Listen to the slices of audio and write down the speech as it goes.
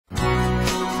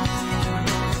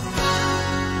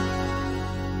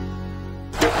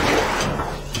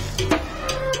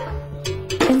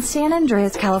In San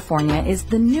Andreas, California is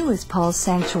the newest Paul's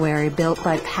Sanctuary built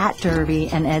by Pat Derby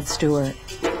and Ed Stewart.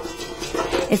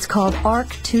 It's called ARC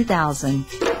 2000.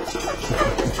 No,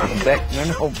 Beck.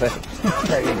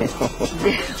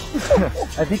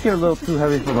 I think you're a little too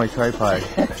heavy for my tripod.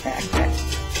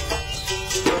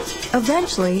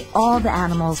 Eventually, all the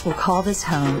animals will call this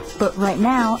home, but right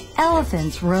now,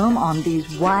 elephants roam on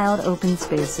these wild open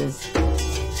spaces.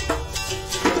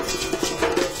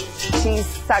 She's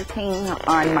sucking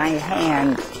on my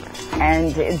hand,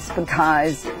 and it's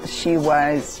because she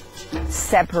was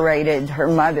separated. Her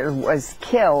mother was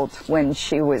killed when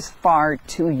she was far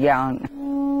too young.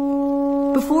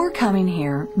 Before coming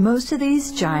here, most of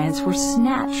these giants were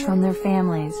snatched from their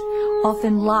families,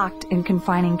 often locked in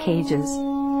confining cages.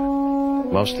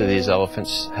 Most of these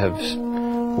elephants have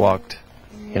walked,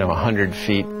 100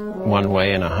 feet one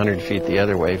way and 100 feet the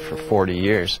other way for 40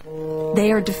 years.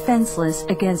 They are defenseless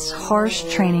against harsh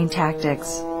training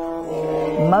tactics.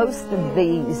 Most of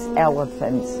these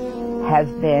elephants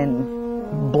have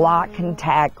been block and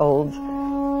tackled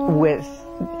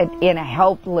in a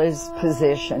helpless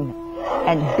position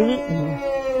and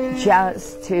beaten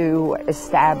just to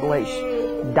establish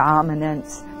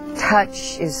dominance.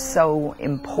 Touch is so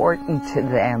important to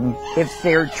them. If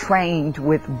they're trained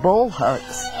with bull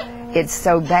hooks, it's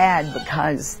so bad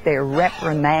because they're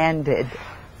reprimanded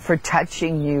for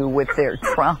touching you with their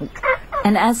trunk.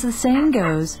 And as the saying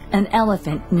goes, an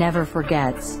elephant never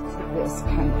forgets. This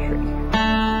country.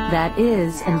 That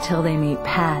is until they meet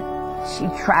Pat. She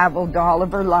traveled all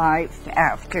of her life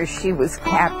after she was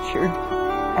captured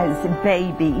as a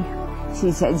baby.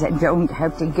 She says, I don't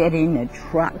have to get in a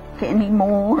truck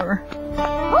anymore.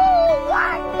 Oh,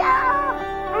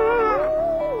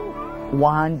 Wanda!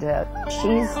 Wanda,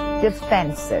 she's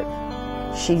defensive.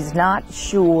 She's not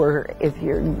sure if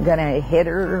you're gonna hit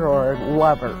her or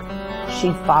love her.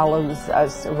 She follows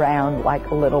us around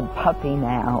like a little puppy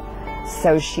now.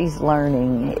 So she's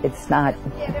learning it's not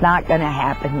gonna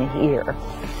happen here.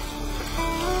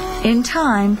 In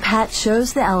time, Pat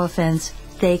shows the elephants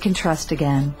they can trust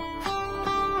again.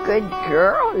 Good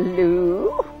girl,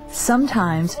 Lou.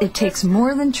 Sometimes it takes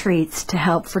more than treats to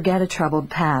help forget a troubled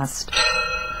past.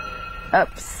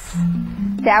 Oops.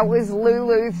 That was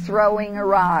Lulu throwing a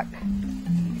rock.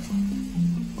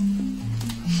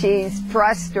 She's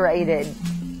frustrated.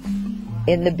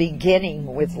 In the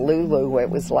beginning with Lulu, it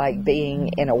was like being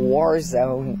in a war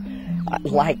zone,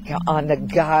 like on the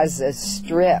Gaza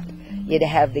Strip. You'd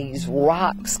have these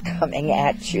rocks coming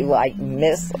at you like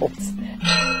missiles.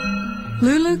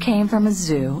 Lulu came from a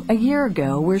zoo a year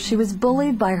ago where she was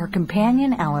bullied by her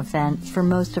companion elephant for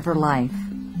most of her life.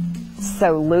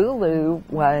 So Lulu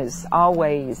was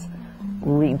always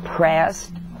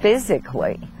repressed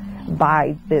physically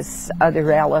by this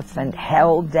other elephant,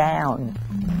 held down.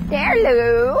 There,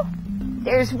 Lou.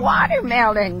 There's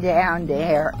watermelon down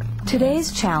there.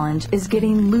 Today's challenge is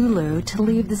getting Lulu to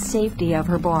leave the safety of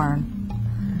her barn.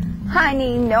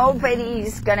 Honey,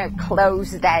 nobody's gonna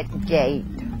close that gate.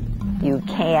 You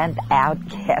can't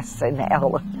outguess an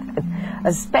elephant,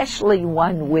 especially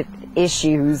one with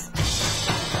issues.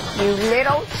 You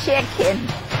little chicken.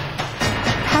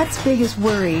 Pat's biggest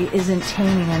worry isn't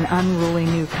taming an unruly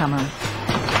newcomer.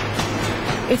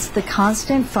 It's the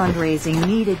constant fundraising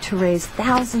needed to raise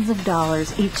thousands of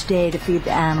dollars each day to feed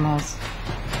the animals.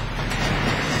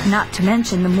 Not to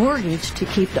mention the mortgage to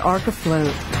keep the ARC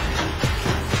afloat.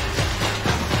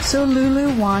 So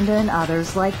Lulu, Wanda, and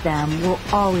others like them will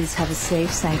always have a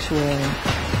safe sanctuary.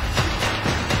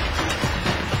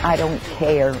 I don't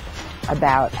care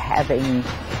about having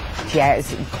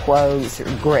jazzy clothes or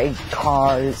great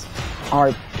cars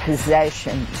or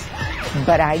possessions,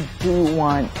 but I do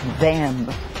want them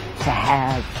to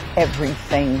have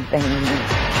everything they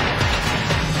need.